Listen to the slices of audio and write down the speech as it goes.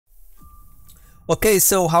Okay,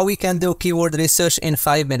 so how we can do keyword research in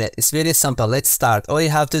 5 minutes? It's very simple. Let's start. All you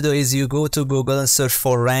have to do is you go to Google and search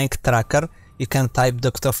for rank tracker. You can type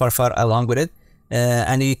Dr. Farfar along with it,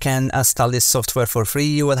 and you can install this software for free.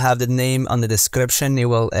 You will have the name on the description. It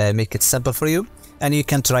will make it simple for you, and you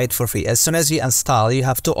can try it for free. As soon as you install, you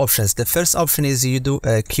have two options. The first option is you do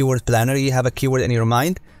a keyword planner. You have a keyword in your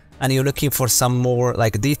mind, and you're looking for some more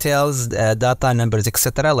like details, data, numbers,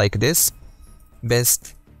 etc. like this.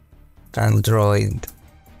 Best Android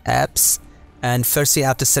apps, and first you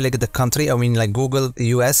have to select the country. I mean, like Google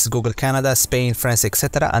US, Google Canada, Spain, France,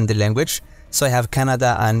 etc. and the language. So I have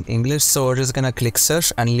Canada and English, so we're just gonna click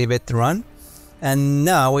search and leave it run. And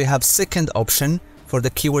now we have second option for the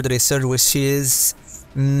keyword research, which is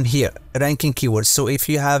here, ranking keywords. So if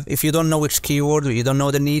you don't know which keyword, you don't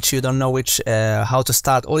know the niche, you don't know which how to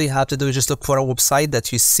start, all you have to do is just look for a website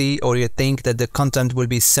that you see or you think that the content will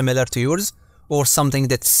be similar to yours, or something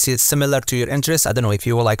that's similar to your interest. I don't know, if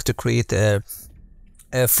you would like to create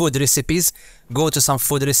food recipes, go to some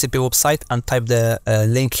food recipe website and type the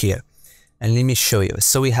link here. And let me show you.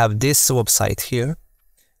 So we have this website here.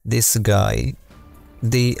 This guy,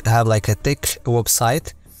 they have like a thick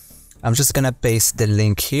website. I'm just gonna paste the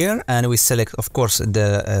link here, and we select, of course,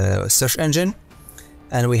 the search engine,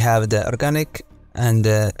 and we have the organic and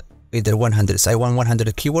either 100. So I want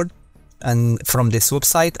 100 keyword and from this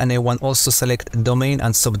website, and I want also select domain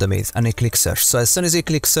and subdomains, and I click search. So as soon as you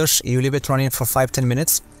click search, you leave it running for 5-10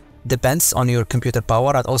 minutes. Depends on your computer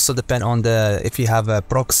power, and also depend on the if you have a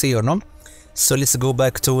proxy or not. So let's go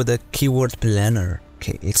back to the keyword planner.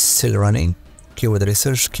 Okay, it's still running. Keyword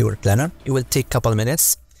research, keyword planner. It will take a couple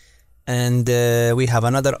minutes, and we have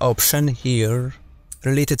another option here,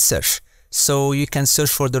 related search. So you can search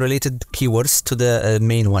for the related keywords to the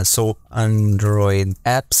main one. So Android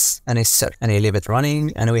apps, and I search and I leave it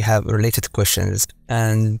running, and we have related questions.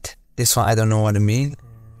 And this one, I don't know what I mean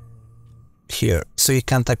here. So you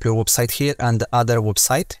can type your website here and the other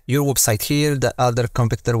website, your website here, the other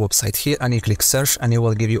competitor website here, and you click search, and it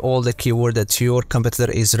will give you all the keyword that your competitor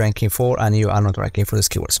is ranking for and you are not ranking for those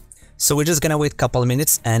keywords. So we're just gonna wait a couple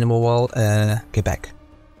minutes and we will get back.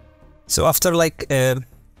 So after like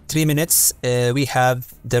 3 minutes, we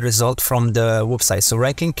have the result from the website. So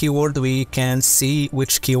ranking keyword, we can see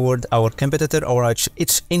which keyword our competitor or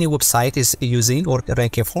any website is using or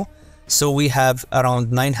ranking for. So we have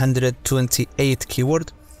around 928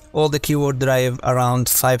 keyword. All the keyword drive around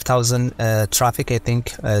 5,000 traffic, I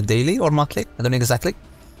think, daily or monthly. I don't know exactly.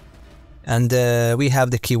 And we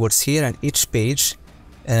have the keywords here, and each page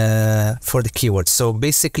for the keyword. So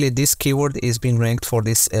basically this keyword is being ranked for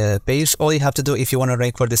this page. All you have to do, if you want to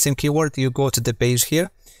rank for the same keyword, you go to the page here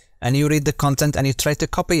and you read the content and you try to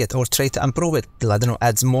copy it or try to improve it. I don't know,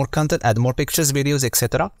 add more content, add more pictures, videos,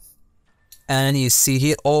 etc. And you see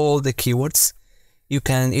here all the keywords. You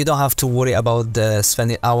don't have to worry about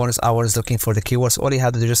spending hours looking for the keywords. All you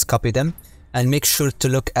have to do is just copy them, and make sure to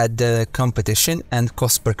look at the competition and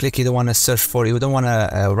cost per click. You don't want to search for, you don't want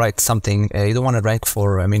to write something, you don't want to rank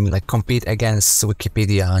for, I mean, like compete against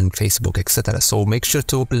Wikipedia and Facebook, etc. So make sure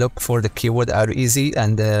to look for the keyword that are easy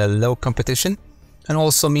and low competition, and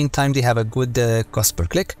also meantime they have a good cost per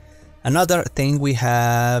click. Another thing, we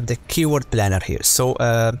have the keyword planner here. So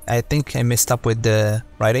I think I messed up with the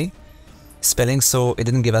writing, spelling, so it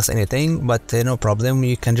didn't give us anything, but no problem.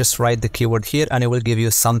 You can just write the keyword here and it will give you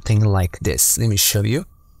something like this. Let me show you.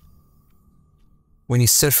 When you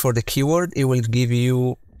search for the keyword, it will give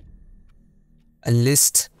you a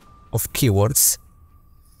list of keywords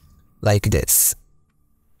like this,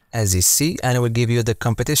 as you see, and it will give you the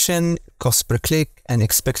competition, cost per click, and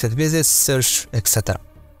expected visits, search, etc.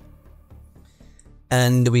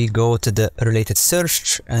 And we go to the related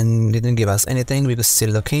search, and it didn't give us anything. We were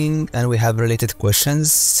still looking, and we have related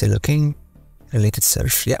questions, still looking, related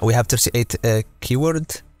search. Yeah, we have 38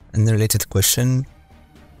 keyword and the related question.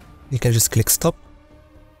 You can just click stop.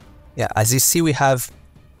 Yeah, as you see, we have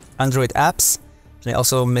Android apps. And I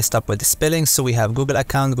also messed up with the spelling. So we have Google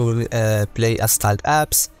account, Google Play installed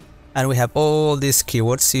apps, and we have all these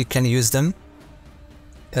keywords. So you can use them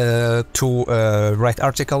to write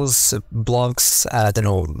articles, blogs, I don't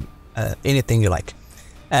know, anything you like.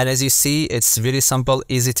 And as you see, it's very simple,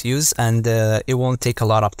 easy to use, and it won't take a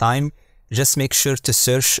lot of time. Just make sure to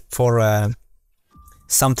search for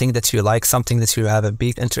something that you like, something that you have a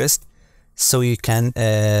big interest, so you can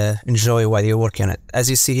enjoy while you're working on it. As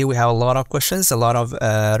you see here, we have a lot of questions, a lot of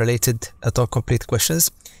related autocomplete questions,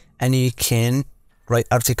 and you can write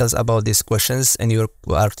articles about these questions in your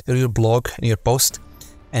blog, in your post,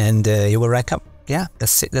 and you will rank up. Yeah,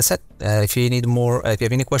 that's it. If you need more, if you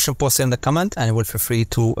have any question, post it in the comment, and we'll feel free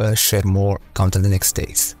to share more content the next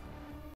days.